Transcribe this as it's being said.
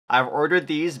I've ordered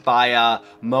these by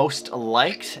most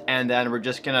liked, and then we're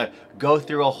just gonna go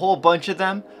through a whole bunch of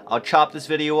them. I'll chop this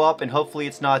video up and hopefully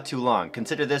it's not too long.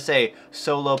 Consider this a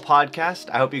solo podcast.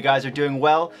 I hope you guys are doing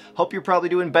well. Hope you're probably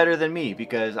doing better than me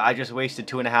because I just wasted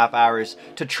 2.5 hours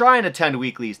to try and attend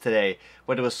weeklies today,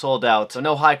 but it was sold out, so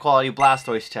no high quality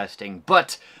Blastoise testing.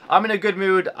 But I'm in a good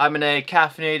mood. I'm in a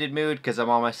caffeinated mood because I'm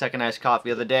on my second iced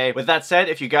coffee of the day. With that said,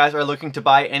 if you guys are looking to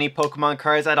buy any Pokemon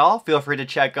cards at all, feel free to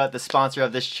check out the sponsor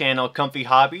of this channel, Comfy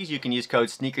Hobbies. You can use code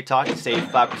SneakerTalk to save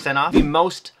 5% off. The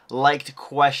most liked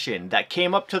question that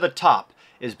came up to the top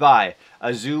is by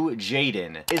Azu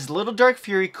Jaden. Is Little Dark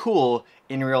Fury cool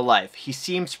in real life? He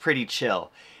seems pretty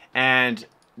chill. And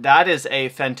that is a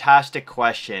fantastic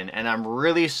question, and I'm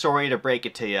really sorry to break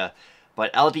it to you,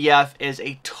 but LDF is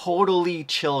a totally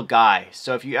chill guy.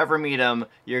 So if you ever meet him,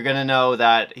 you're gonna know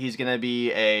that he's gonna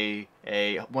be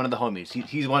one of the homies.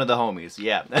 He's one of the homies,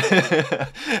 yeah.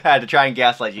 I had to try and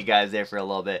gaslight you guys there for a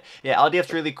little bit. Yeah,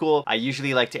 LDF's really cool. I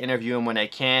usually like to interview him when I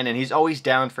can, and he's always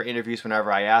down for interviews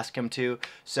whenever I ask him to.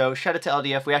 So shout out to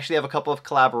LDF. We actually have a couple of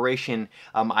collaboration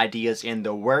ideas in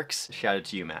the works. Shout out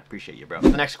to you, Matt. Appreciate you, bro. The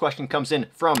next question comes in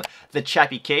from the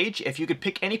Chappy Cage. If you could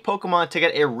pick any Pokemon to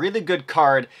get a really good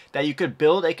card that you could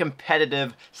build a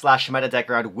competitive / meta deck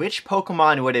around, which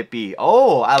Pokemon would it be?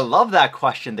 Oh, I love that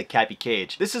question, the Chappy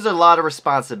Cage. This is a lot of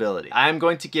responsibility. I'm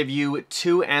going to give you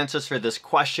 2 answers for this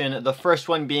question. The first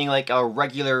one being like a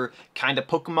regular kind of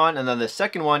Pokemon, and then the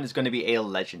second one is going to be a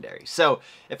legendary. So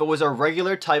if it was a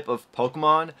regular type of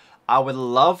Pokemon, I would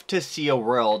love to see a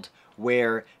world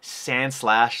where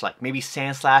Sandslash, like maybe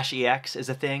Sandslash EX is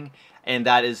a thing, and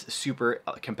that is super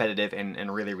competitive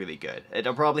and really, really good.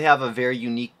 It'll probably have a very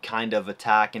unique kind of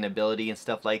attack and ability and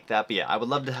stuff like that. But yeah, I would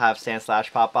love to have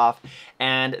Sandslash pop off.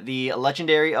 And the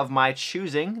legendary of my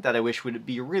choosing that I wish would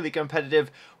be really competitive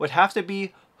would have to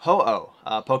be Ho-Oh.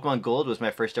 Pokemon Gold was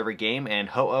my first ever game, and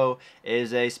Ho-Oh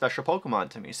is a special Pokemon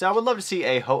to me. So I would love to see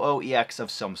a Ho-Oh EX of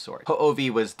some sort.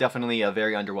 Ho-Oh-V was definitely a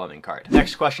very underwhelming card.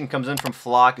 Next question comes in from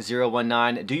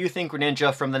Flock019. Do you think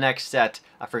Greninja from the next set,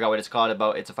 I forgot what it's called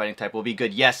about, it's a fighting type, will be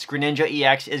good? Yes, Greninja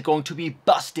EX is going to be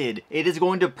busted. It is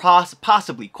going to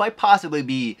quite possibly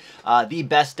be the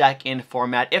best deck in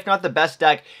format. If not the best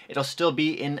deck, it'll still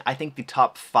be in, I think, the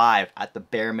top 5 at the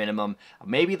bare minimum.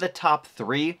 Maybe the top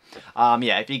 3.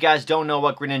 Yeah, if you guys don't know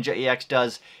what Greninja EX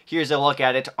does, here's a look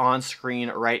at it on screen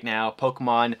right now.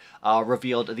 Pokemon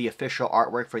revealed the official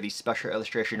artwork for the special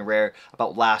illustration rare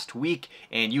about last week,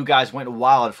 and you guys went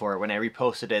wild for it when I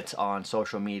reposted it on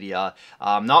social media.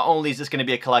 Not only is this going to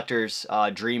be a collector's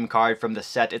dream card from the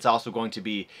set, it's also going to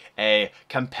be a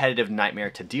competitive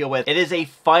nightmare to deal with. It is a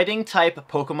fighting type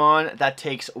Pokemon that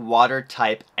takes water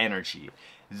type energy.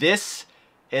 This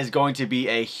is going to be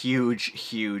a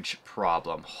huge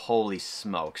problem. Holy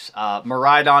smokes.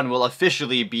 Miraidon will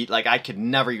officially beat, like, I could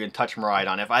never even touch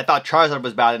Miraidon. If I thought Charizard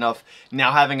was bad enough,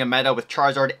 now having a meta with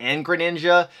Charizard and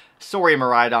Greninja, sorry,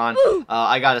 Miraidon.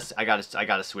 I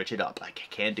gotta switch it up. I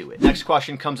can't do it. Next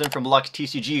question comes in from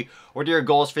LuxTCG. What are your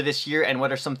goals for this year, and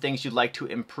what are some things you'd like to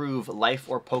improve, life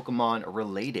or Pokemon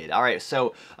related? All right,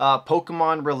 so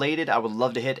Pokemon related, I would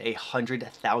love to hit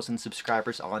 100,000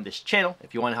 subscribers on this channel.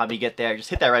 If you want to help me get there, just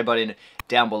hit that right button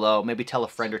down below. Maybe tell a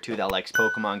friend or two that likes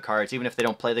Pokemon cards, even if they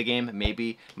don't play the game.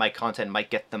 Maybe my content might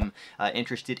get them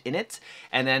interested in it.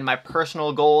 And then my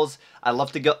personal goals, I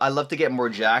love to get more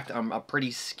jacked. I'm a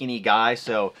pretty skinny guy,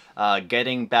 so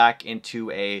getting back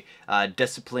into a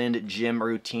disciplined gym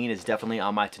routine is definitely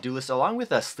on my to-do list, along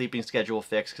with a sleeping schedule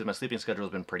fix, because my sleeping schedule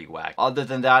has been pretty whack. Other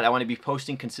than that, I want to be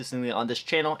posting consistently on this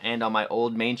channel and on my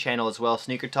old main channel as well,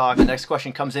 SneakerTalk. The next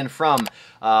question comes in from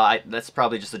that's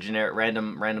probably just a generic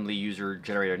randomly user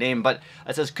generator name, but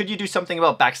it says, could you do something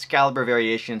about Baxcalibur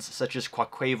variations such as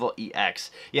Quaquaval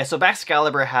EX? Yeah, so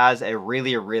Baxcalibur has a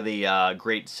really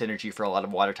great synergy for a lot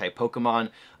of water type Pokemon.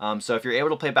 So if you're able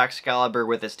to play Baxcalibur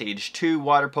with a stage 2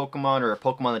 water Pokemon or a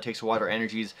Pokemon that takes water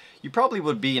energies, you probably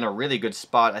would be in a really good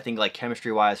spot, I think, like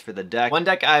chemistry wise for the deck. One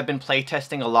deck I've been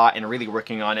playtesting a lot and really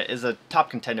working on, it is a top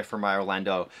contender for my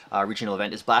Orlando regional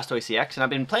event, is Blastoise EX, and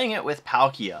I've been playing it with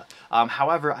Palkia.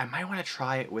 However, I might want to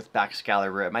try it with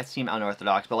Baxcalibur. It might seem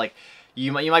unorthodox, but like,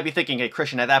 you might be thinking, hey,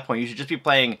 Christian, at that point, you should just be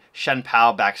playing Shen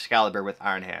Pao Baxcalibur with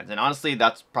Iron Hands. And honestly,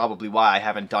 that's probably why I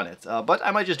haven't done it. But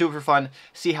I might just do it for fun,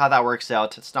 see how that works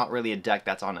out. It's not really a deck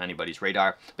that's on anybody's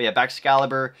radar. But yeah,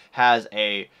 Baxcalibur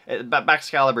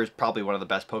Baxcalibur is probably one of the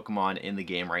best Pokemon in the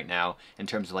game right now in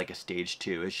terms of like a stage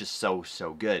 2. It's just so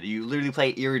good. You literally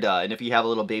play Irida, and if you have a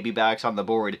little baby Bax on the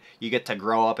board, you get to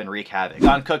grow up and wreak havoc.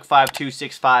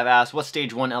 GonCook5265 asks, what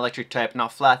stage 1 electric type,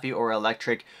 not Flaffy or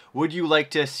electric, would you like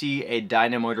to see a a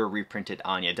Dynamotor reprinted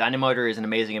on you. Dynamotor is an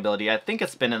amazing ability. I think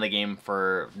it's been in the game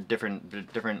for different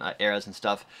eras and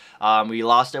stuff. We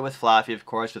lost it with Flaffy, of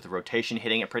course, with the rotation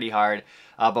hitting it pretty hard.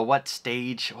 But what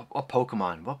stage, what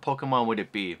Pokemon would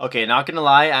it be? Okay, not gonna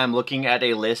lie, I'm looking at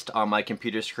a list on my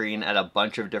computer screen at a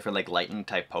bunch of different like lightning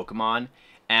type Pokemon.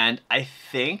 And I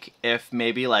think if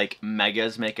maybe like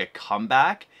Megas make a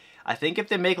comeback, I think if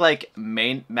they make like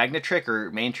Magnetrick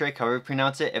or Manetrick, however you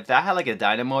pronounce it, if that had like a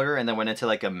Dynamotor and then went into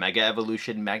like a Mega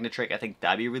Evolution Magnetrick, I think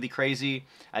that'd be really crazy.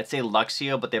 I'd say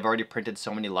Luxio, but they've already printed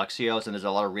so many Luxios and there's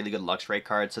a lot of really good Luxray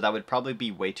cards, so that would probably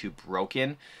be way too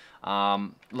broken.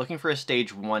 Looking for a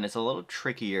stage 1 is a little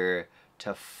trickier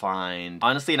to find.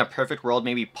 Honestly, in a perfect world,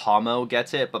 maybe Palmo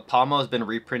gets it, but Palmo has been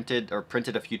reprinted or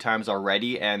printed a few times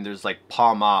already, and there's like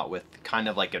Palmot with kind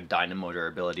of like a Dynamotor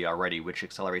ability already, which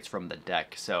accelerates from the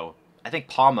deck. So I think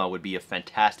Palmo would be a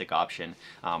fantastic option,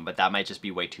 but that might just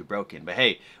be way too broken. But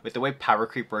hey, with the way power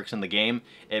creep works in the game,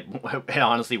 it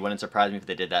honestly wouldn't surprise me if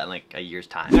they did that in like a year's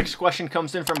time. Next question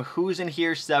comes in from Who's in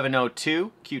Here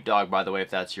 702. Cute dog, by the way,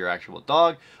 if that's your actual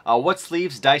dog. What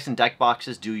sleeves, dice, and deck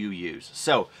boxes do you use?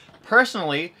 So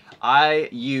personally, I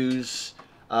use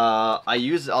a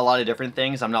lot of different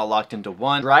things. I'm not locked into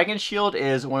one. Dragon Shield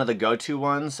is one of the go-to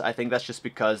ones. I think that's just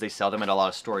because they sell them at a lot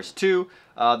of stores too.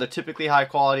 They're typically high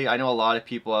quality. I know a lot of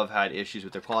people have had issues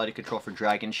with their quality control for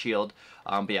Dragon Shield.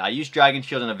 But yeah, I use Dragon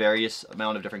Shield in a various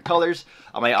amount of different colors.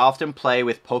 I often play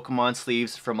with Pokemon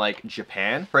sleeves from like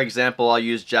Japan. For example, I'll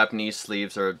use Japanese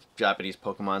sleeves or Japanese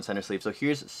Pokemon Center sleeves. So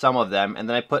here's some of them, and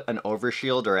then I put an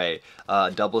overshield or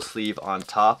a double sleeve on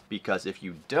top, because if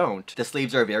you don't, the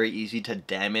sleeves are very easy to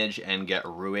damage and get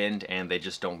ruined, and they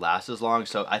just don't last as long.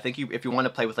 So I think if you want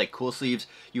to play with like cool sleeves,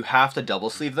 you have to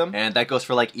double sleeve them, and that goes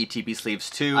for like ETB sleeves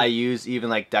too. I use even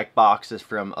like deck boxes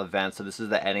from events. So this is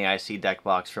the NAIC deck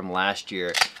box from last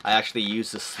year. I actually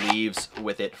use the sleeves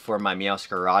with it for my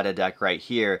Meowscarada deck right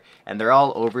here, and they're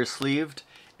all over sleeved.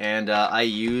 And I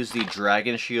use the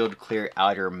Dragon Shield Clear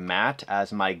Outer Matte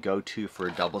as my go-to for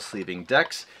double sleeving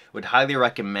decks. Would highly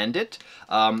recommend it.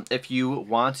 If you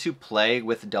want to play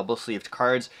with double sleeved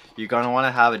cards, you're going to want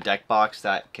to have a deck box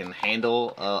that can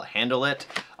handle it.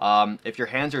 If your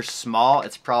hands are small,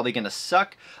 it's probably going to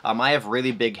suck. I have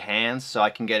really big hands, so I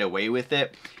can get away with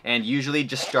it. And usually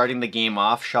just starting the game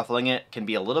off, shuffling it can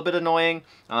be a little bit annoying.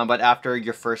 But after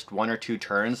your first 1 or 2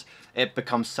 turns, it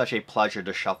becomes such a pleasure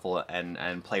to shuffle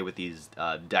and play with these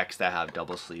decks that have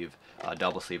double sleeve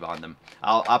on them.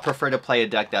 I'll prefer to play a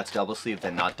deck that's double sleeved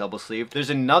than not double sleeved.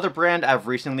 There's another brand I've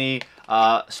recently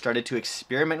started to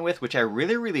experiment with, which I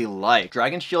really like.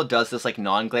 Dragon Shield does this like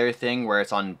non-glare thing where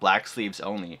it's on black sleeves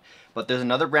only. But there's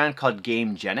another brand called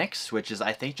GameGenix, which is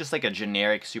I think just like a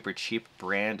generic super cheap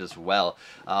brand as well.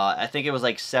 I think it was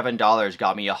like $7,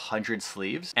 got me 100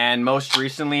 sleeves. And most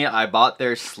recently I bought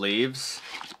their sleeves,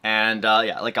 and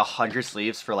yeah, like 100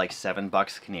 sleeves for like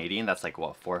 $7 Canadian. That's like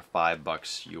what, $4 or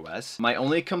 $5 US. My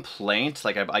only complaint,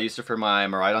 like I used it for my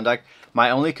Miraidon deck, my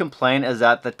only complaint is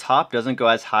that the top doesn't go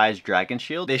as high as Dragon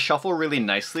Shield. They shuffle really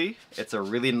nicely. It's a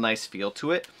really nice feel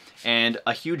to it. And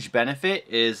a huge benefit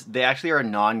is they actually are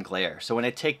non-glare. So when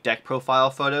I take deck profile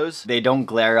photos, they don't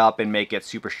glare up and make it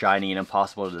super shiny and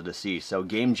impossible to see. So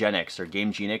GameGenix or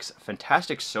GameGenix,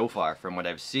 fantastic so far from what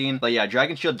I've seen. But yeah,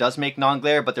 Dragon Shield does make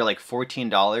non-glare, but they're like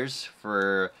 $14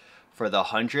 for the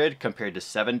 100 compared to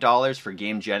 $7 for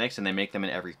GameGenix, and they make them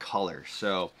in every color.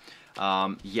 So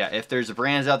yeah, if there's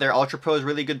brands out there, Ultra Pro is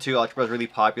really good too. Ultra Pro is really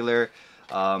popular.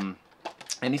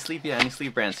 Any sleeve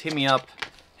brands, hit me up.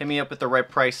 Hit me up at the right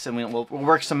price and we'll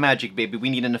work some magic, baby.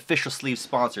 We need an official sleeve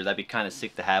sponsor. That'd be kind of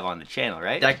sick to have on the channel,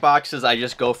 right? Deck boxes, I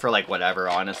just go for like whatever,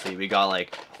 honestly. We got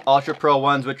like Ultra Pro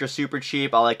ones, which are super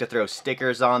cheap. I like to throw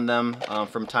stickers on them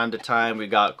from time to time. We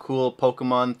got cool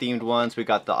Pokemon themed ones. We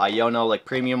got the Iono like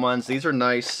premium ones. These are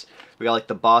nice. We got like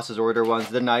the Boss's Order ones.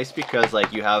 They're nice because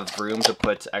like you have room to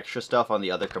put extra stuff on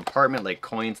the other compartment, like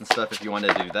coins and stuff if you want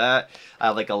to do that. I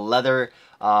have like a leather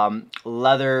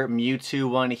Mewtwo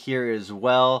one here as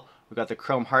well. We got the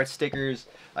Chrome Heart stickers.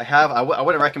 I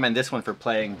wouldn't recommend this one for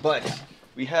playing, but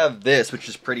we have this, which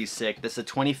is pretty sick. This is a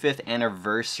 25th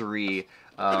anniversary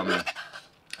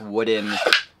wooden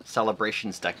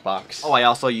Celebrations deck box. Oh, I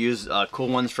also use cool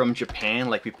ones from Japan.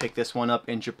 Like we picked this one up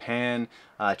in Japan.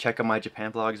 Check out my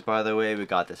Japan vlogs, by the way. We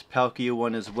got this Palkia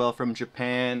one as well from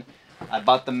Japan. I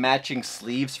bought the matching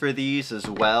sleeves for these as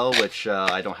well, which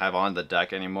I don't have on the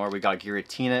deck anymore. We got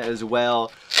Giratina as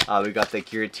well. We got the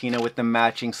Giratina with the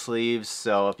matching sleeves.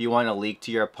 So if you want to leak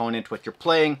to your opponent what you're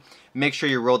playing, make sure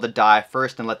you roll the die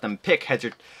first and let them pick heads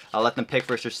or let them pick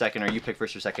first or second, or you pick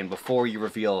first or second before you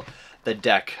reveal the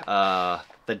deck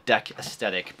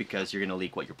aesthetic, because you're gonna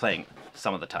leak what you're playing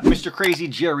some of the time. Mr. Crazy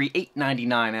Jerry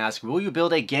 899 asks, will you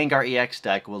build a Gengar EX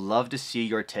deck? Would love to see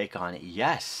your take on it.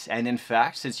 Yes, and in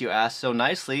fact, since you asked so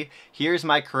nicely, here's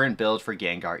my current build for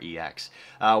Gengar EX.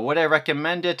 Would I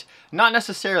recommend it? Not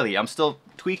necessarily. I'm still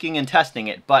tweaking and testing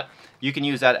it, but you can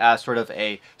use that as sort of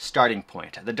a starting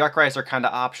point. The Darkrai's are kind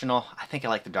of optional. I think I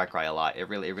like the Darkrai a lot. It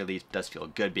really does feel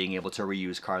good being able to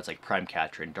reuse cards like Prime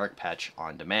Catcher and Dark Patch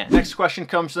on demand. Next question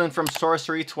comes in from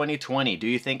Sorcery 2020. Do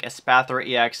you think Espathra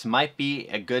EX might be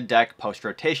a good deck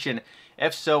post-rotation?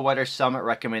 If so, what are some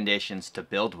recommendations to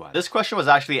build one? This question was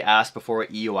actually asked before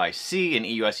EUIC, and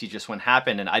EUIC just when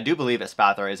happened, and I do believe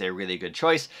Espathra is a really good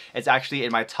choice. It's actually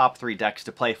in my top 3 decks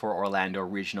to play for Orlando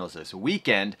Regionals this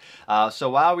weekend.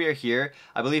 So while we are here,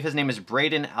 I believe his name is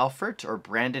Brandon Alfred.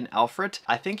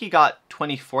 I think he got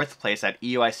 24th place at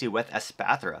EUIC with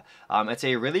Espathra. It's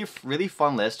a really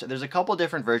fun list. There's a couple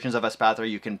different versions of Espathra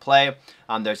you can play.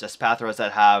 There's Espathras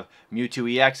that have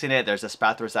Mewtwo EX in it. There's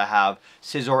Espathras that have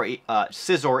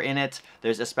Scizor in it.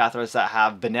 There's Espathras that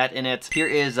have Banette in it. Here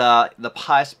is the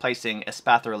highest placing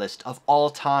Espathra list of all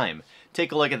time.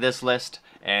 Take a look at this list,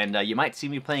 and you might see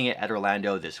me playing it at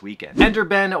Orlando this weekend.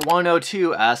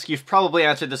 Enderben102 asks, you've probably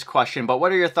answered this question, but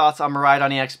what are your thoughts on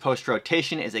Miraidon EX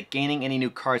post-rotation? Is it gaining any new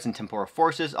cards in Temporal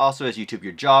Forces? Also, is YouTube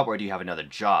your job, or do you have another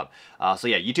job? So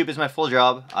yeah, YouTube is my full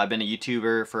job. I've been a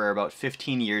YouTuber for about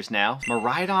 15 years now.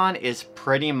 Miraidon is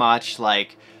pretty much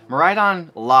like...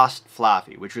 Miraidon lost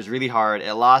Fluffy, which was really hard.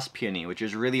 It lost Peony, which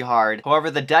was really hard. However,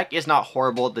 the deck is not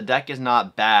horrible. The deck is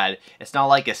not bad. It's not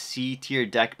like a C tier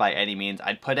deck by any means.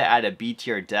 I'd put it at a B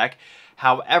tier deck.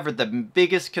 However, the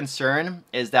biggest concern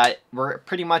is that we're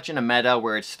pretty much in a meta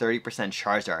where it's 30%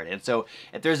 Charizard. And so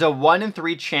if there's a 1 in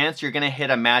 3 chance you're going to hit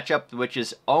a matchup which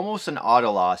is almost an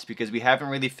auto loss because we haven't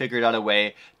really figured out a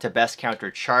way to best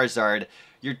counter Charizard,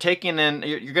 you're taking in,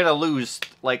 you're going to lose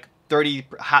like you're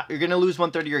going to lose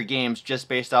 1/3 of your games just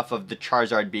based off of the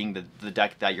Charizard being the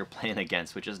deck that you're playing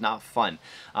against, which is not fun.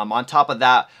 On top of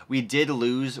that, we did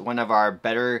lose one of our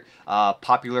better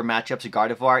popular matchups,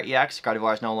 Gardevoir EX.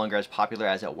 Gardevoir is no longer as popular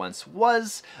as it once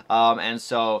was, and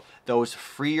so those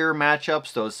freer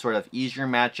matchups, those sort of easier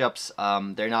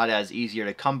matchups, they're not as easier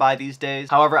to come by these days.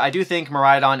 However, I do think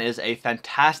Miraidon is a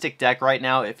fantastic deck right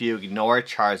now if you ignore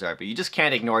Charizard, but you just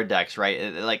can't ignore decks,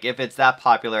 right? Like, if it's that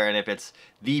popular and if it's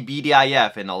the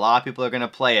BDIF and a lot of people are going to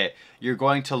play it, you're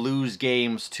going to lose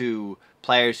games to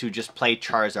players who just play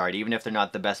Charizard, even if they're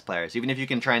not the best players. Even if you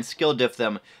can try and skill diff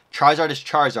them, Charizard is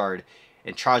Charizard,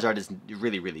 and Charizard is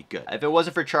really good. If it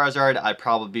wasn't for Charizard, I'd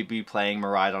probably be playing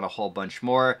Miraidon a whole bunch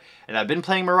more, and I've been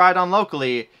playing Miraidon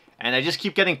locally, and I just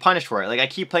keep getting punished for it. Like, I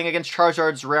keep playing against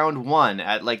Charizard's round 1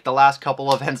 at, like, the last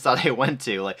couple events that I went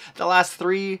to. Like, the last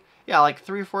 3... yeah, like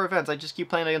 3 or 4 events, I just keep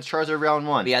playing against Charizard round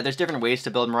 1. But yeah, there's different ways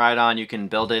to build Miraidon. You can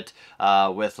build it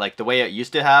with like the way it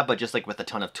used to have, but just like with a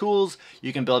ton of tools.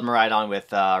 You can build Miraidon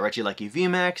with Regieleki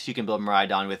VMAX. You can build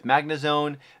Miraidon with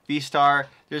Magnezone, V-Star.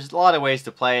 There's a lot of ways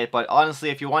to play it, but honestly,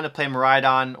 if you want to play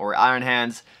Miraidon or Iron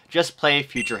Hands, just play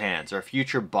Future Hands or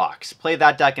Future Box. Play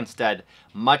that deck instead.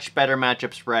 Much better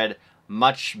matchup spread.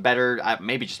 Much better,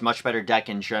 maybe just much better deck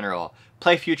in general.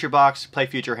 Play Future Box, play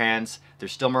Future Hands.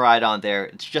 There's still Miraidon there.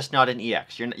 It's just not an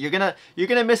EX. You're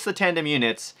gonna miss the tandem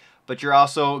units, but you're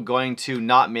also going to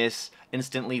not miss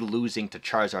instantly losing to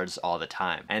Charizards all the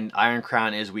time. And Iron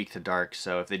Crown is weak to Dark,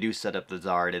 so if they do set up the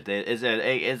Zard,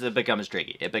 it becomes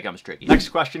tricky. It becomes tricky. Next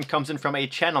question comes in from a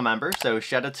channel member, so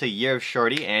shout out to Year of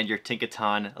Shorty and your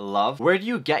Tinkaton love. Where do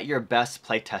you get your best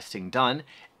playtesting done?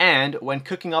 And when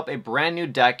cooking up a brand new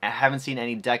deck, I haven't seen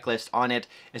any deck list on it,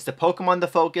 is the Pokemon the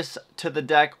focus to the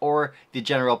deck or the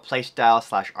general playstyle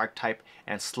 / archetype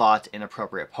and slot in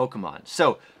appropriate Pokemon?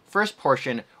 So, first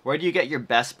portion, where do you get your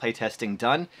best playtesting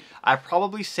done? I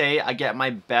probably say I get my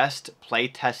best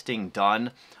playtesting done,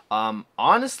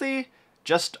 honestly,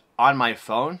 just on my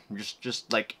phone,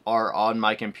 just like, or on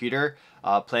my computer,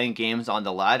 playing games on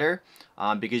the ladder.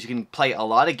 Because you can play a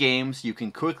lot of games, you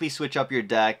can quickly switch up your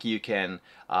deck, you can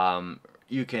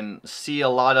see a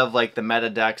lot of like the meta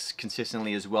decks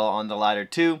consistently as well on the ladder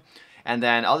too. And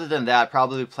then other than that,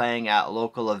 probably playing at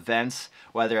local events,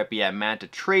 whether it be at Manta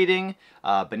Trading,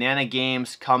 Banana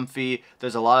Games, Comfy.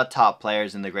 There's a lot of top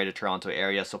players in the Greater Toronto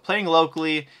area, so playing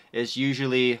locally is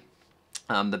usually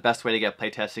the best way to get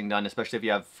playtesting done, especially if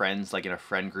you have friends, like in a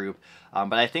friend group.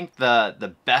 But I think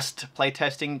the best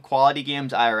playtesting quality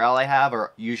games IRL I have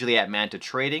are usually at Manta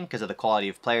Trading because of the quality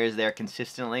of players there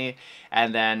consistently,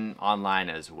 and then online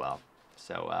as well.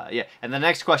 So yeah, and the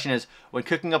next question is, when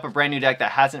cooking up a brand new deck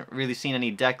that hasn't really seen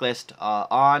any deck list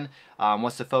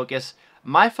what's the focus?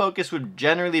 My focus would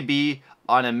generally be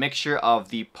on a mixture of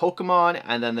the Pokemon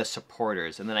and then the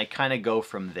supporters, and then I kind of go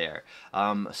from there.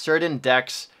 Certain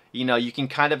decks, you know, you can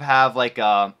kind of have like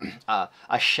a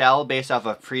shell based off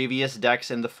of previous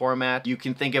decks in the format. You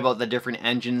can think about the different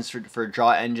engines for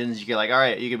draw engines. You can like, all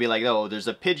right, you could be like, oh, there's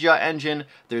a Pidgeot engine,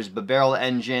 there's a Barrel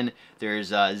engine,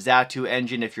 there's a Xatu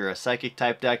engine if you're a Psychic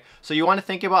type deck. So you want to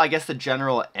think about, I guess, the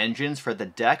general engines for the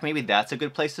deck. Maybe that's a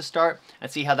good place to start and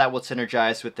see how that will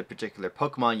synergize with the particular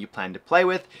Pokemon you plan to play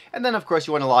with. And then, of course,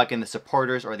 you want to lock in the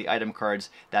supporters or the item cards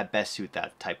that best suit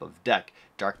that type of deck.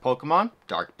 Dark Pokemon,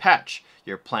 Dark Patch.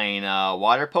 You're playing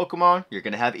Water Pokemon, you're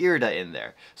going to have Irida in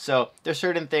there. So there's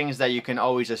certain things that you can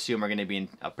always assume are going to be in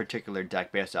a particular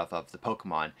deck based off of the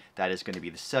Pokemon that is going to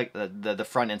be the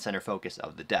front and center focus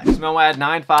of the deck.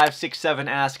 Smoad9567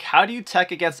 asks, how do you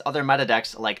tech against other meta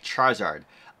decks like Charizard?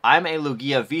 I'm a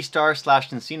Lugia V-Star /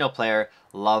 Encino player.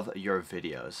 Love your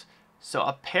videos. So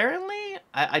apparently,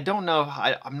 I don't know,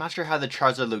 I'm not sure how the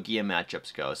Charizard-Lugia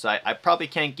matchups go, so I probably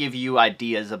can't give you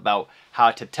ideas about how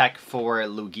to tech for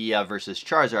Lugia versus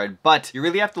Charizard, but you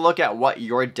really have to look at what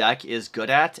your deck is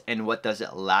good at and what does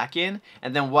it lack in,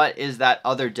 and then what is that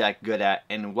other deck good at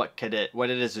and what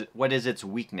is its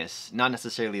weakness. Not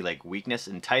necessarily like weakness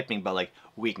in typing, but like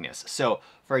weakness. So,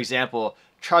 for example,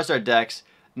 Charizard decks,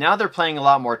 now they're playing a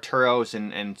lot more Turos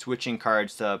and switching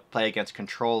cards to play against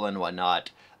control and whatnot.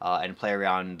 And play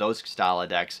around those style of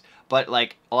decks. But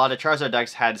like a lot of Charizard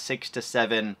decks had 6 to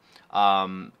 7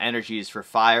 energies for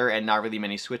fire and not really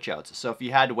many switch outs. So if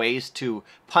you had ways to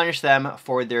punish them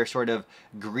for their sort of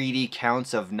greedy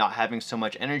counts of not having so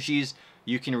much energies,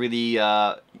 you can really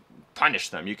punish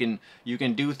them. You can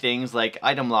do things like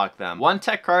item lock them. One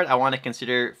tech card I want to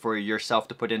consider for yourself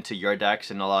to put into your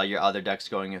decks and a lot of your other decks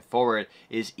going forward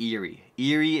is Eerie.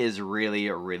 Eerie is really,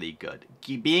 really good.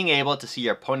 Being able to see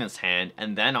your opponent's hand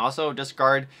and then also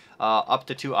discard up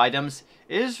to 2 items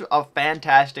is a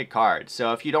fantastic card.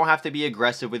 So if you don't have to be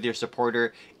aggressive with your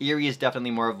supporter, Eerie is definitely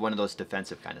more of one of those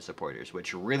defensive kind of supporters,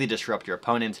 which really disrupt your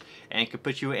opponent and could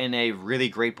put you in a really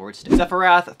great board state.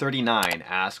 Sephiroth39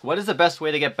 asks, what is the best way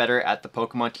to get better at the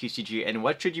Pokemon TCG and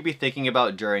what should you be thinking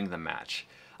about during the match?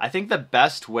 I think the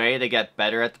best way to get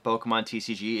better at the Pokemon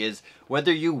TCG is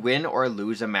whether you win or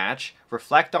lose a match,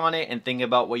 reflect on it and think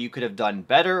about what you could have done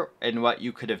better and what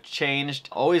you could have changed.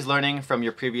 Always learning from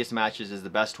your previous matches is the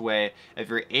best way. If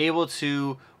you're able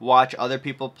to watch other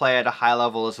people play at a high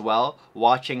level as well,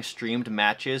 watching streamed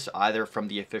matches either from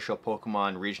the official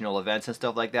Pokemon regional events and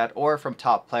stuff like that, or from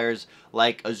top players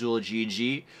like Azul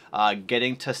GG,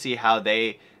 getting to see how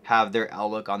they have their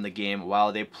outlook on the game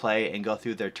while they play and go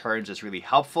through their turns is really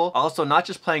helpful. Also, not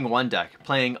just playing one deck,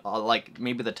 playing like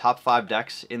maybe the top 5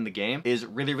 decks in the game is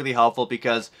really, really helpful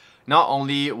because not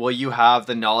only will you have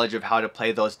the knowledge of how to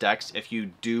play those decks if you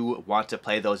do want to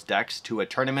play those decks to a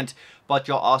tournament, but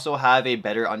you'll also have a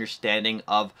better understanding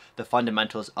of the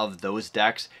fundamentals of those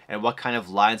decks and what kind of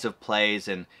lines of plays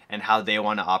and how they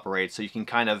want to operate, so you can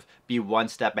kind of be one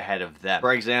step ahead of them.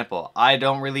 For example, I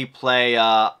don't really play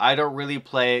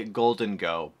Golden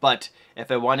Go, but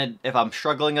if I'm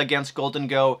struggling against Golden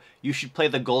Go, you should play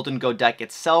the Golden Go deck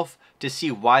itself to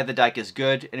see why the deck is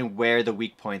good and where the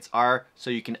weak points are, so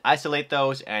you can isolate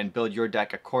those and build your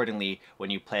deck accordingly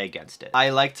when you play against it. I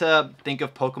like to think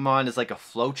of Pokemon as like a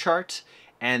flow chart,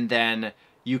 and then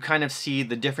you kind of see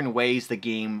the different ways the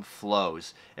game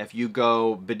flows. If you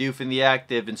go Bidoof in the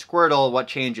active and Squirtle, what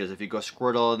changes? If you go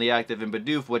Squirtle in the active and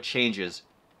Bidoof, what changes?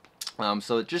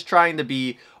 So just trying to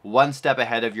be one step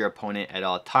ahead of your opponent at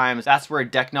all times. That's where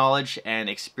deck knowledge and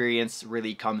experience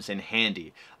really comes in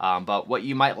handy. But what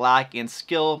you might lack in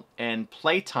skill and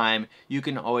play time, you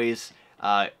can always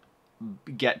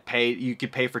get paid. You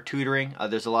could pay for tutoring.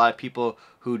 There's a lot of people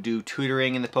who do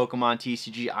tutoring in the Pokemon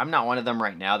TCG. I'm not one of them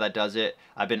right now that does it.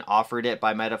 I've been offered it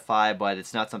by Metafy, but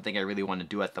it's not something I really want to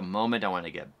do at the moment. I want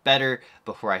to get better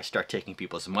before I start taking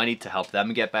people's money to help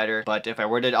them get better. But if I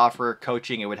were to offer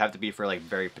coaching, it would have to be for like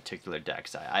very particular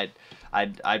decks.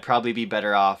 I'd probably be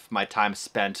better off my time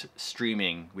spent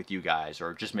streaming with you guys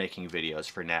or just making videos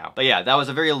for now. But yeah, that was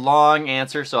a very long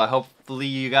answer, so I hopefully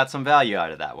you got some value out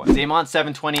of that one.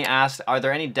 Zamont720 asked, are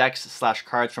there any decks /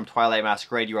 cards from Twilight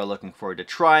Masquerade you are looking forward to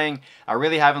trying? I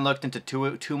really haven't looked into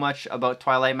too much about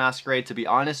Twilight Masquerade, to be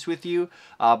honest with you,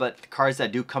 but the cards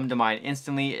that do come to mind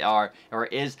instantly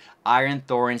is Iron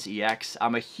Thorns EX.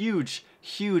 I'm a huge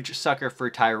sucker for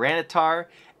Tyranitar,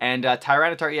 and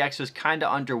Tyranitar EX was kind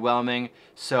of underwhelming,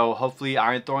 so hopefully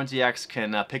Iron Thorns EX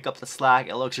can pick up the slack.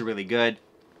 It looks really good.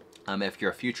 If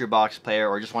you're a future box player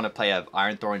or just want to play a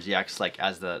Iron Thorns EX like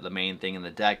as the main thing in the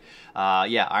deck,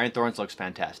 yeah, Iron Thorns looks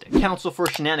fantastic. Counsel for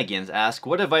Shenanigans asks,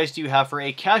 what advice do you have for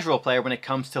a casual player when it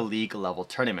comes to league level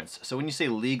tournaments? So when you say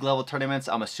league level tournaments,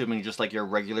 I'm assuming just like your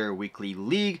regular weekly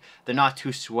league. They're not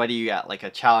too sweaty at like a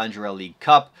challenge or a league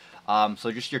cup.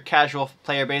 So just your casual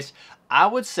player base. I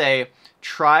would say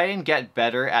try and get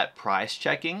better at prize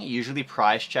checking. Usually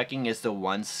prize checking is the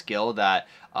one skill that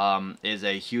is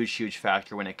a huge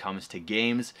factor when it comes to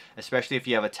games, especially if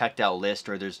you have a teched out list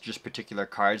or there's just particular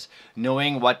cards.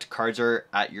 Knowing what cards are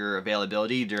at your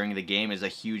availability during the game is a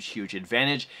huge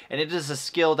advantage, and it is a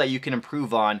skill that you can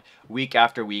improve on week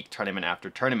after week, tournament after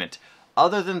tournament.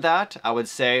 Other than that, I would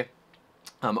say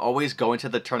always go into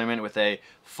the tournament with a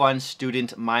fun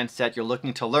student mindset. You're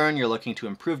looking to learn, you're looking to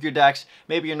improve your decks.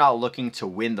 Maybe you're not looking to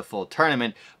win the full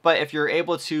tournament, but if you're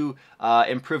able to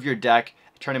improve your deck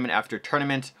tournament after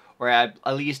tournament, or at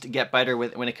least get better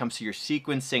when it comes to your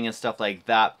sequencing and stuff like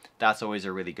that, that's always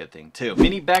a really good thing too.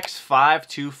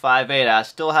 MiniBex5258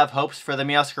 asks, still have hopes for the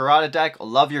Miascarada deck?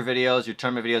 Love your videos. Your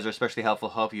tournament videos are especially helpful.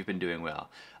 Hope you've been doing well.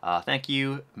 Thank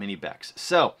you, MiniBex.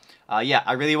 So, yeah,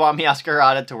 I really want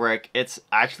Miascarada to work. It's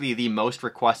actually the most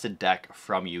requested deck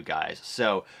from you guys.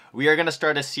 So, we are going to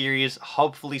start a series,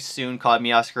 hopefully soon, called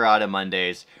Miascarada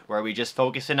Mondays, where we just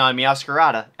focus in on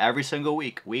Miascarada every single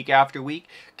week, week after week,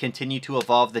 continue to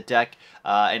evolve the deck,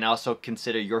 and also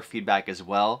consider your feedback as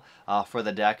well for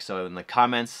the deck. So, in the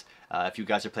comments, if you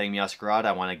guys are playing Miascarada,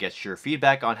 I want to get your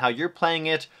feedback on how you're playing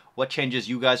it, what changes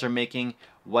you guys are making,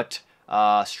 what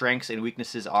strengths and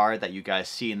weaknesses are that you guys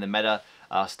see in the meta,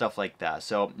 stuff like that.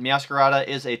 So Miascarada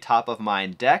is a top of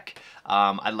mind deck.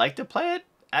 I'd like to play it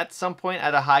at some point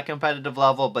at a high competitive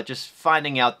level, but just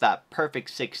finding out that perfect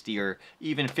 60 or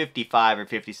even 55 or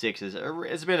 56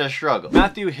 has been a struggle.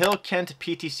 Matthew Hill Kent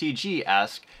PTCG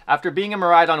asks, after being a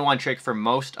Miraidon one trick for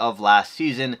most of last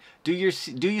season, do you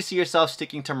see yourself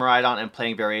sticking to Miraidon and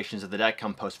playing variations of the deck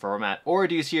come post format, or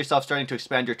do you see yourself starting to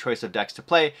expand your choice of decks to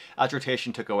play as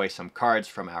rotation took away some cards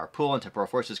from our pool and Temporal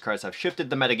Forces cards have shifted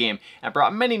the metagame and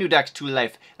brought many new decks to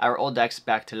life, our old decks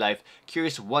back to life?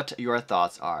 Curious what your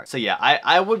thoughts are. So yeah,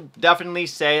 I would definitely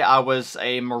say I was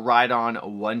a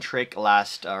Miraidon one trick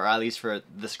last, or at least for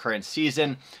this current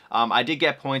season. I did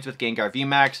get points with Gengar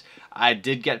VMAX.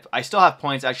 I still have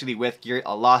points actually with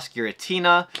Lost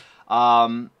Giratina.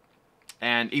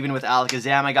 And even with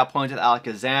Alakazam, I got points with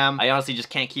Alakazam. I honestly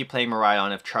just can't keep playing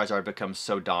Miraidon if Charizard becomes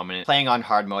so dominant. Playing on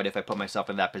hard mode if I put myself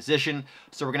in that position.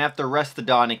 So we're going to have to rest the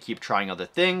dawn and keep trying other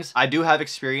things. I do have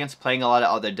experience playing a lot of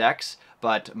other decks,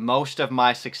 but most of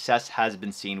my success has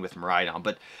been seen with Miraidon.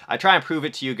 But I try and prove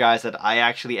it to you guys that I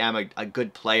actually am a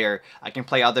good player. I can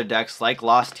play other decks like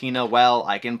Lost Tina well.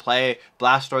 I can play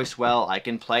Blastoise well. I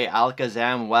can play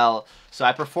Alakazam well. So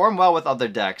I perform well with other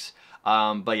decks.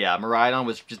 But yeah, Miraidon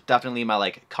was just definitely my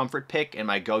like comfort pick and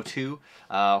my go-to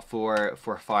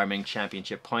for farming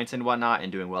championship points and whatnot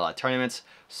and doing well at tournaments.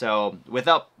 So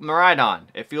without Miraidon,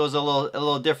 it feels a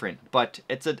little different, but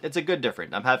it's a good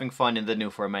different. I'm having fun in the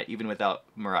new format even without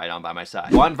Miraidon by my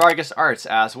side. Juan Vargas Arts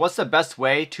asks, what's the best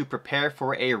way to prepare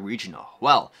for a regional?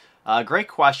 Well, great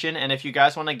question, and if you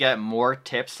guys want to get more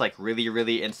tips, like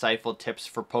really insightful tips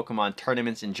for Pokemon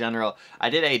tournaments in general, I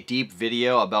did a deep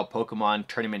video about Pokemon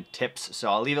tournament tips,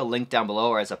 so I'll leave a link down below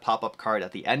or as a pop-up card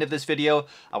at the end of this video.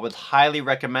 I would highly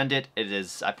recommend it.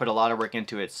 I put a lot of work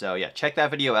into it, so yeah, check that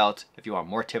video out if you want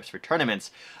more tips for tournaments.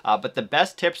 But the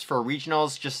best tips for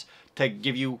regionals, just to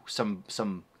give you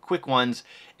some quick ones,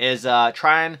 is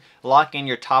try and lock in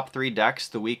your top 3 decks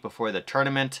the week before the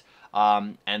tournament.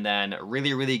 And then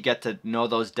really get to know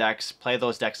those decks, play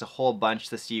those decks a whole bunch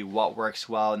to see what works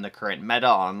well in the current meta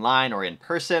online or in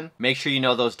person. Make sure you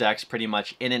know those decks pretty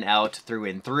much in and out, through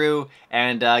and through,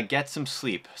 and get some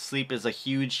sleep. Sleep is a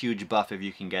huge buff if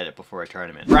you can get it before a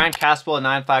tournament. Brian Caspel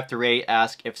 9538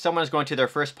 asks, if someone is going to their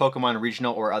first Pokemon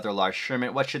regional or other large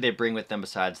tournament, what should they bring with them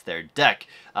besides their deck?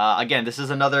 Again, this is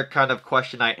another kind of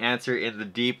question I answer in the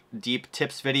deep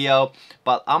tips video,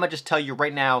 but I'm gonna just tell you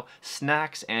right now,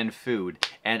 snacks and food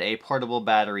and a portable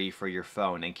battery for your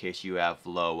phone in case you have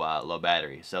low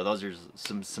battery. So those are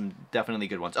some definitely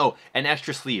good ones. Oh, and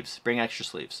extra sleeves. Bring extra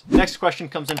sleeves. Next question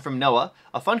comes in from Noah.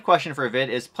 A fun question for a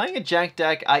vid: is playing a jank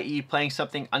deck, i.e. playing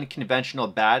something unconventional,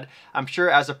 bad? I'm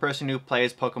sure as a person who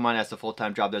plays Pokemon as a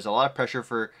full-time job, there's a lot of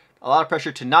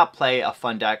pressure to not play a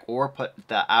fun deck or put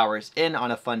the hours in on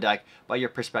a fun deck, but your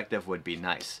perspective would be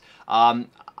nice.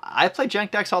 I play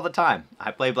jank decks all the time.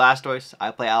 I play Blastoise,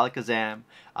 I play Alakazam,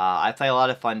 I play a lot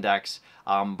of fun decks.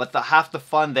 But half the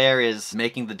fun there is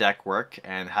making the deck work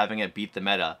and having it beat the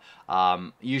meta.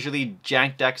 Usually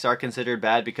jank decks are considered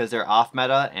bad because they're off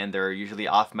meta, and they're usually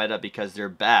off meta because they're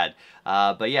bad.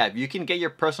 But yeah, if you can get your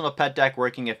personal pet deck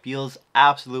working, it feels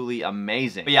absolutely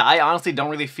amazing. But yeah, I honestly don't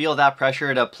really feel that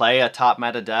pressure to play a top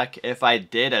meta deck. If I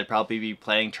did, I'd probably be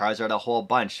playing Charizard a whole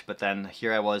bunch. But then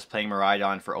here I was playing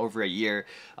Miraidon for over a year.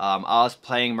 I was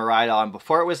playing Miraidon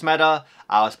before it was meta.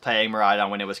 I was playing Miraidon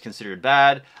when it was considered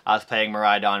bad. I was playing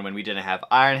Miraidon when we didn't have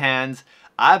Iron Hands.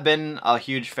 I've been a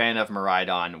huge fan of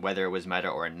Miraidon, whether it was meta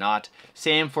or not.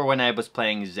 Same for when I was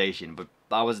playing Zacian, but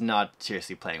I was not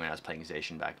seriously playing when I was playing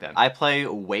Zacian back then. I play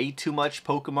way too much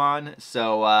Pokemon,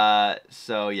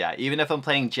 so yeah, even if I'm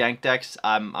playing jank decks,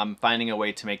 I'm finding a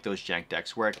way to make those jank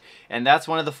decks work. And that's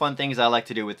one of the fun things I like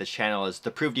to do with this channel, is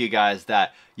to prove to you guys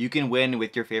that you can win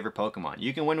with your favorite Pokemon.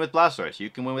 You can win with Blastoise, you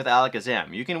can win with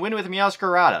Alakazam, you can win with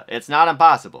Meowscarada. It's not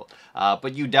impossible,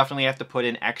 but you definitely have to put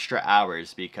in extra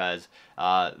hours because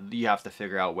you have to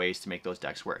figure out ways to make those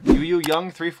decks work. Yu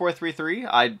Young 3433,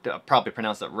 I probably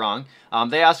pronounced that wrong.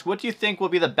 They ask, what do you think will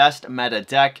be the best meta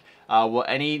deck? Will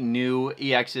any new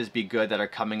EXs be good that are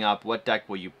coming up? What deck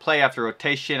will you play after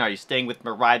rotation? Are you staying with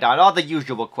Miraidon? All the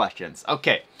usual questions.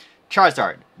 Okay,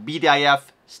 Charizard, BDIF,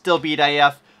 still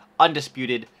BDIF,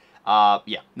 undisputed.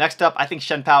 Yeah, next up, I think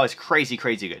Shenpao is crazy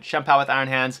good. Shenpao with Iron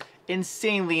Hands,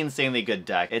 insanely good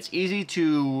deck. It's easy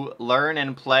to learn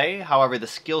and play, however the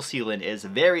skill ceiling is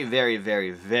very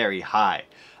high.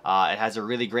 It has a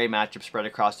really great matchup spread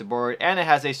across the board, and it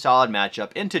has a solid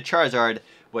matchup into Charizard,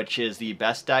 which is the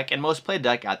best deck and most played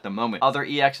deck at the moment. Other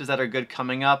EXs that are good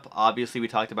coming up, obviously we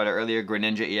talked about it earlier,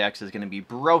 Greninja EX is going to be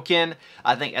broken.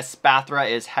 I think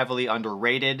Espathra is heavily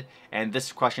underrated, and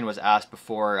this question was asked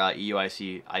before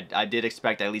EUIC. I did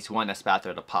expect at least one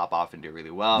Espathra to pop off and do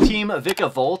really well. Team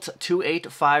Vicavolt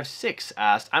 2856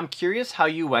 asked, I'm curious how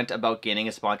you went about gaining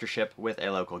a sponsorship with a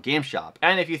local game shop,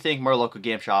 and if you think more local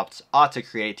game shops ought to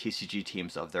create TCG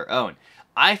teams of their own.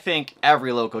 I think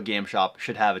every local game shop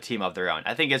should have a team of their own.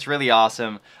 I think it's really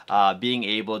awesome being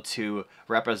able to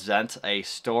represent a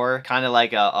store, kind of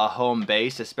like a home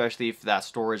base, especially if that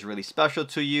store is really special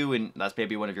to you and that's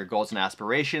maybe one of your goals and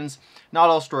aspirations. Not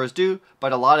all stores do,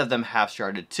 but a lot of them have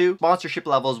started to. Sponsorship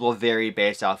levels will vary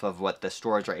based off of what the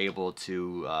stores are able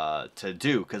to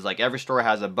do, because like every store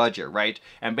has a budget, right?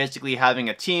 And basically having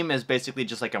a team is basically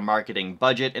just like a marketing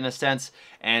budget in a sense,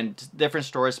 and different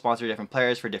stores sponsor different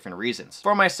players for different reasons.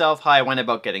 For myself, how I went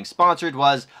about getting sponsored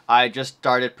was I just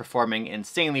started performing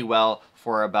insanely well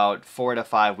for about 4 to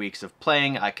 5 weeks of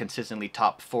playing. I consistently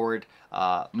top forward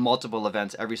multiple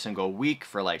events every single week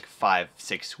for like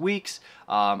 5-6 weeks.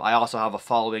 I also have a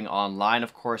following online,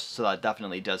 of course, so that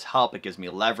definitely does help. It gives me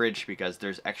leverage because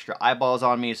there's extra eyeballs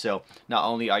on me. So not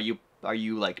only are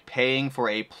you like paying for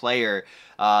a player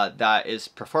that is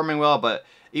performing well, but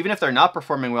even if they're not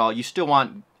performing well, you still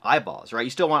want eyeballs, right? You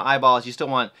still want eyeballs. You still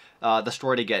want the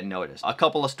store to get noticed. A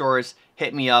couple of stores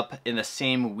hit me up in the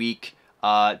same week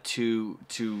to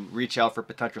reach out for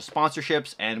potential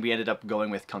sponsorships, and we ended up going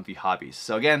with Comfy Hobbies.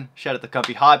 So again, shout out to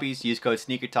Comfy Hobbies. Use code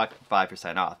SneakerTalk for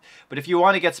 5% off. But if you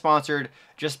want to get sponsored,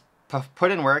 just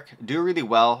put in work, do really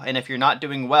well, and if you're not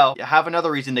doing well, have another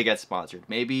reason to get sponsored.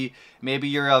 Maybe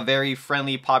you're a very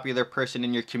friendly, popular person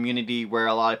in your community where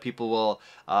a lot of people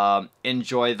will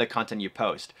enjoy the content you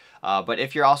post. But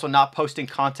if you're also not posting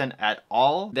content at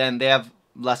all, then they have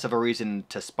less of a reason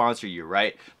to sponsor you,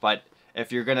 right? But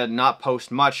if you're gonna not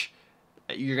post much,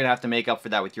 you're gonna have to make up for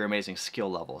that with your amazing skill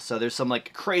level. So there's some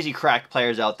like crazy cracked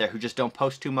players out there who just don't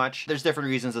post too much. There's different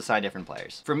reasons to sign different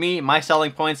players. For me, my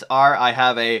selling points are I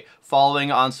have a following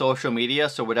on social media,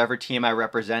 so whatever team I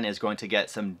represent is going to get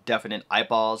some definite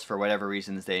eyeballs for whatever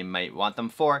reasons they might want them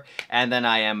for. And then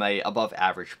I am a above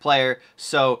average player,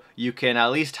 so you can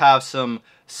at least have some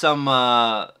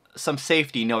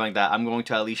safety knowing that I'm going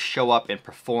to at least show up and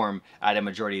perform at a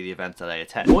majority of the events that I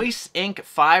attend. Voice Inc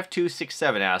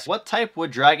 5267 asks, what type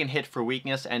would Dragon hit for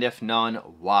weakness, and if none,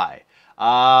 why?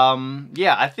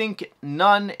 Yeah, I think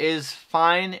none is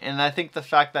fine, and I think the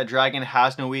fact that Dragon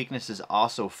has no weakness is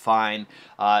also fine.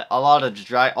 All the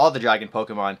Dragon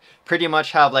Pokemon pretty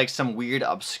much have like some weird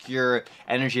obscure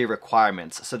energy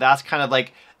requirements, so that's kind of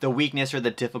like the weakness or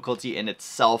the difficulty in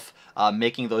itself,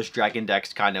 making those Dragon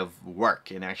decks kind of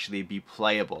work and actually be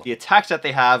playable. The attacks that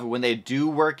they have when they do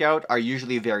work out are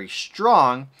usually very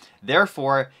strong.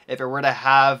 Therefore, if it were to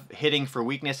have hitting for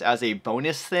weakness as a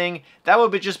bonus thing, that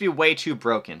would just be way too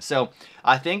broken. So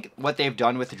I think what they've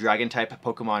done with the Dragon type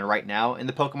Pokemon right now in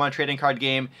the Pokemon trading card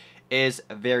game is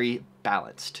very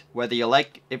balanced. Whether you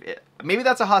like, maybe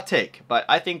that's a hot take, but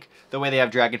I think the way they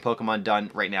have Dragon Pokemon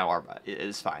done right now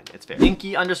is fine. It's fair.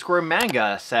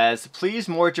 Inky_manga says, please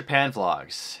more Japan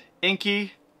vlogs.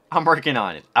 Inky, I'm working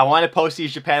on it. I want to post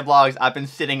these Japan vlogs I've been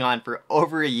sitting on for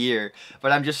over a year,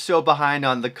 but I'm just so behind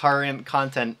on the current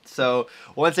content. So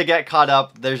once I get caught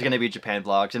up, there's going to be Japan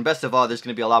vlogs. And best of all, there's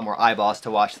going to be a lot more eyeballs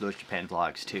to watch those Japan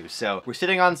vlogs too. So we're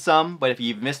sitting on some, but if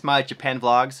you've missed my Japan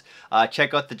vlogs,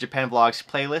 check out the Japan vlogs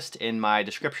playlist in my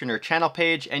description or channel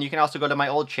page. And you can also go to my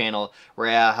old channel where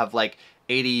I have like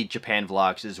 80 Japan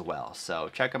vlogs as well. So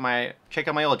check out my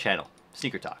old channel.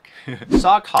 SneakerTalk.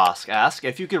 Sockhosk asks,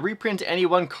 if you could reprint any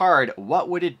one card, what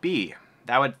would it be?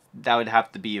 That would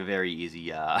have to be a very easy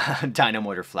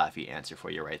Dynamotor Flaffy answer for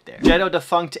you right there. Jetto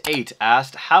Defunct 8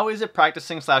 asked, how is it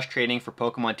practicing / training for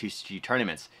Pokemon TCG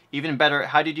tournaments? Even better,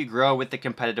 how did you grow with the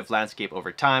competitive landscape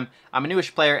over time? I'm a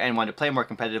newish player and want to play more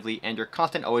competitively, and your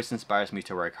content always inspires me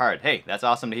to work hard. Hey, that's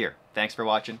awesome to hear. Thanks for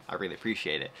watching. I really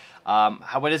appreciate it.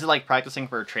 What is it like practicing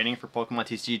for training for Pokemon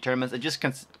TCG tournaments? It just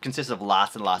consists of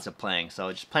lots and lots of playing.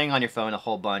 So just playing on your phone a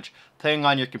whole bunch, playing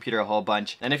on your computer a whole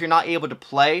bunch. And if you're not able to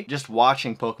play, just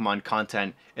watching Pokemon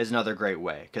content is another great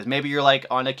way. Because maybe you're like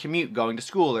on a commute going to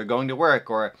school or going to work,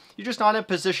 or you're just not in a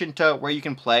position to where you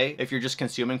can play. If you're just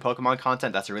consuming Pokemon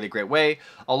content, that's a really great way.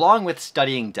 Along with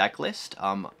studying deck list,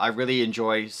 I really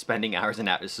enjoy spending hours and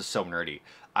hours. This is so nerdy.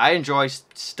 I enjoy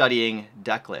studying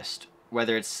deck list,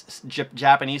 whether it's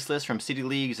Japanese lists from city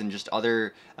leagues and just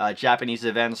other Japanese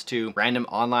events to random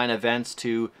online events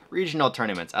to regional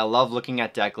tournaments. I love looking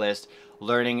at deck list,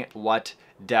 learning what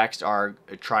decks are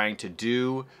trying to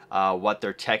do, what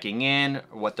they're teching in,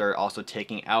 what they're also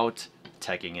taking out.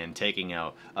 Teching in, taking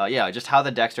out. Yeah, just how the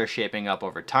decks are shaping up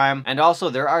over time. And also,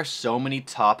 there are so many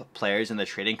top players in the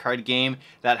trading card game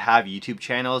that have YouTube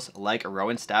channels, like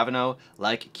Rowan Stavino,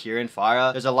 like Kieran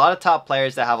Farah. There's a lot of top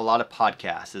players that have a lot of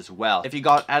podcasts as well. If you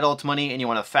got adult money and you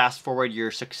want to fast forward your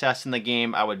success in the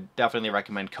game, I would definitely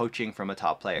recommend coaching from a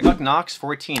top player.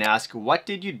 Knox14 asks, what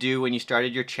did you do when you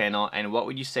started your channel, and what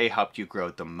would you say helped you grow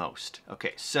the most?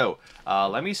 Okay, so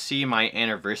let me see my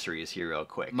anniversaries here real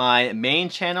quick. My main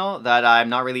channel that I'm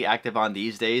not really active on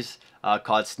these days,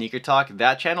 called SneakerTalk.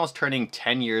 That channel is turning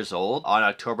 10 years old on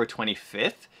October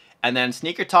 25th. And then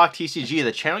SneakerTalk TCG,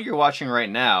 the channel you're watching right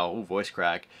now, ooh, voice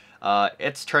crack,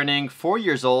 it's turning 4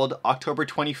 years old October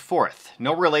 24th.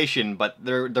 No relation, but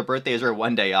their birthdays are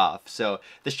one day off. So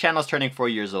this channel is turning 4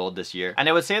 years old this year. And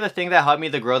I would say the thing that helped me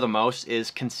to grow the most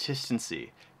is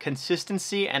consistency.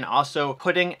 Consistency, and also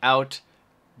putting out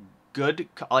good,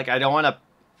 like, I don't want to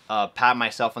pat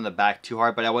myself on the back too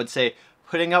hard, but I would say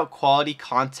putting out quality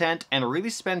content and really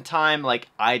spend time like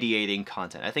ideating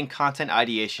content. I think content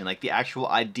ideation, like the actual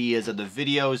ideas of the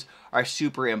videos, are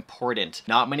super important.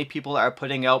 Not many people are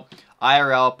putting out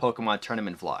IRL Pokemon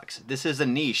tournament vlogs. This is a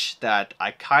niche that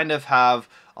I kind of have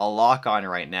a lock on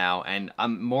right now, and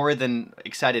I'm more than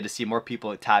excited to see more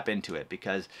people tap into it,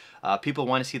 because people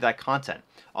want to see that content.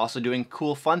 Also doing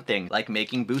cool fun things like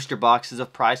making booster boxes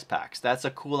of prize packs. That's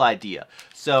a cool idea.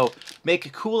 So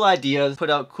make cool ideas, put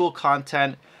out cool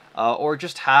content, or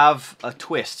just have a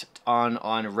twist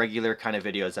on regular kind of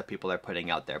videos that people are putting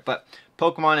out there. But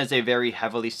Pokemon is a very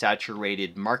heavily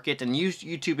saturated market, and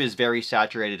YouTube is very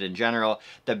saturated in general.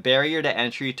 The barrier to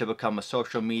entry to become a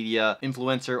social media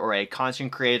influencer or a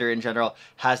content creator in general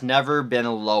has never been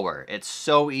lower. It's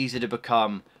so easy to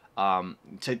become,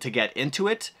 to get into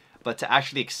it, but to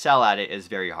actually excel at it is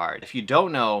very hard. If you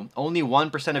don't know, only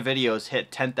 1% of videos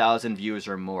hit 10,000 views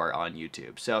or more on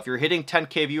YouTube. So if you're hitting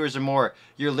 10K viewers or more,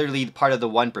 you're literally part of the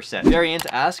 1%. Variant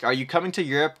asks, are you coming to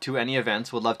Europe to any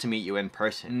events? Would love to meet you in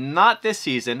person. Not this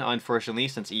season, unfortunately,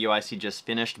 since EUIC just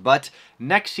finished, but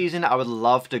next season I would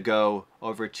love to go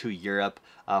over to Europe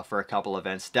for a couple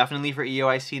events. Definitely for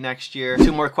EUIC next year.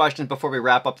 Two more questions before we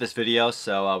wrap up this video.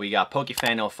 So we got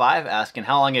PokeFan05 asking,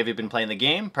 how long have you been playing the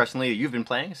game? Personally, you've been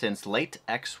playing since late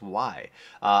XY.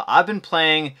 I've been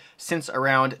playing since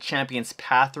around Champions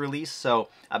Path release, so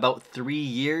about 3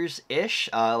 years-ish,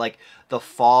 like the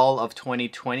fall of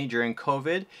 2020 during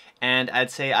COVID. And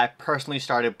I'd say I personally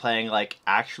started playing like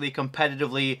actually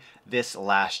competitively this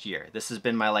last year. This has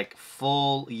been my like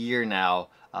full year now,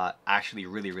 actually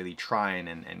really trying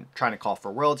and trying to call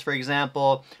for worlds, for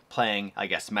example, playing, I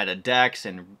guess, meta decks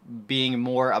and being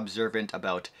more observant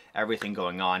about everything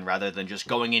going on rather than just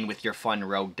going in with your fun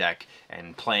rogue deck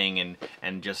and playing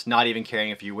and just not even caring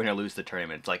if you win or lose the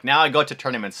tournament. It's like now I go to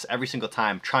tournaments every single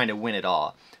time trying to win it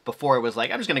all. Before it was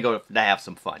like, I'm just gonna go to have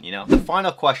some fun, you know? The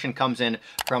final question comes in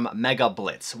from Mega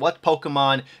Blitz. What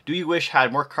Pokemon do you wish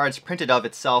had more cards printed of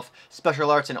itself,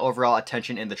 special arts, and overall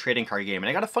attention in the trading card game? And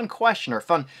I got a fun question or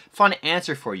fun fun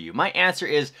answer for you. My answer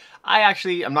is,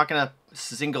 I'm not gonna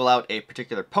single out a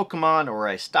particular Pokemon or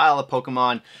a style of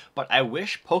Pokemon, but I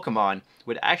wish Pokemon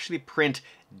would actually print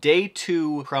Day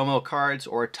 2 promo cards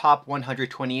or top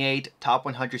 128, top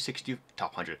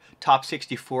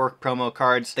 64 promo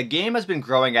cards. The game has been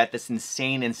growing at this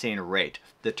insane rate.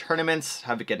 The tournaments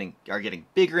are getting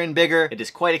bigger and bigger. It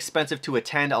is quite expensive to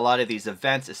attend a lot of these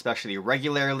events, especially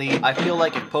regularly. I feel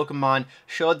like if Pokemon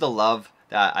showed the love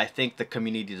that I think the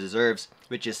community deserves,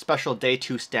 which is special Day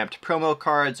 2 stamped promo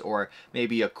cards, or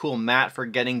maybe a cool mat for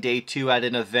getting Day 2 at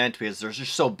an event, because they're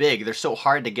just so big, they're so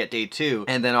hard to get Day 2.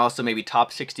 And then also maybe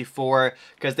top 64,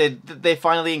 because they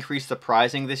finally increased the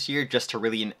pricing this year just to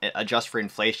really adjust for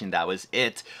inflation. That was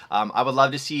it. I would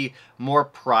love to see more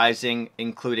pricing,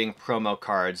 including promo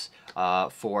cards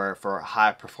for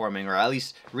high performing, or at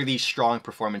least really strong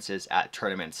performances at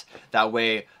tournaments. That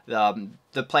way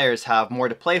the players have more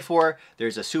to play for.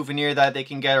 There's a souvenir that they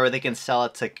can get, or they can sell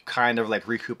it to kind of like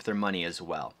recoup their money as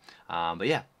well. But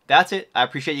yeah, that's it. I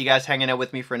appreciate you guys hanging out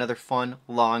with me for another fun,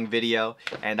 long video,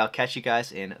 and I'll catch you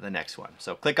guys in the next one.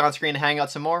 So click on screen to hang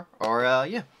out some more, or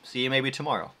yeah, see you maybe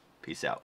tomorrow. Peace out.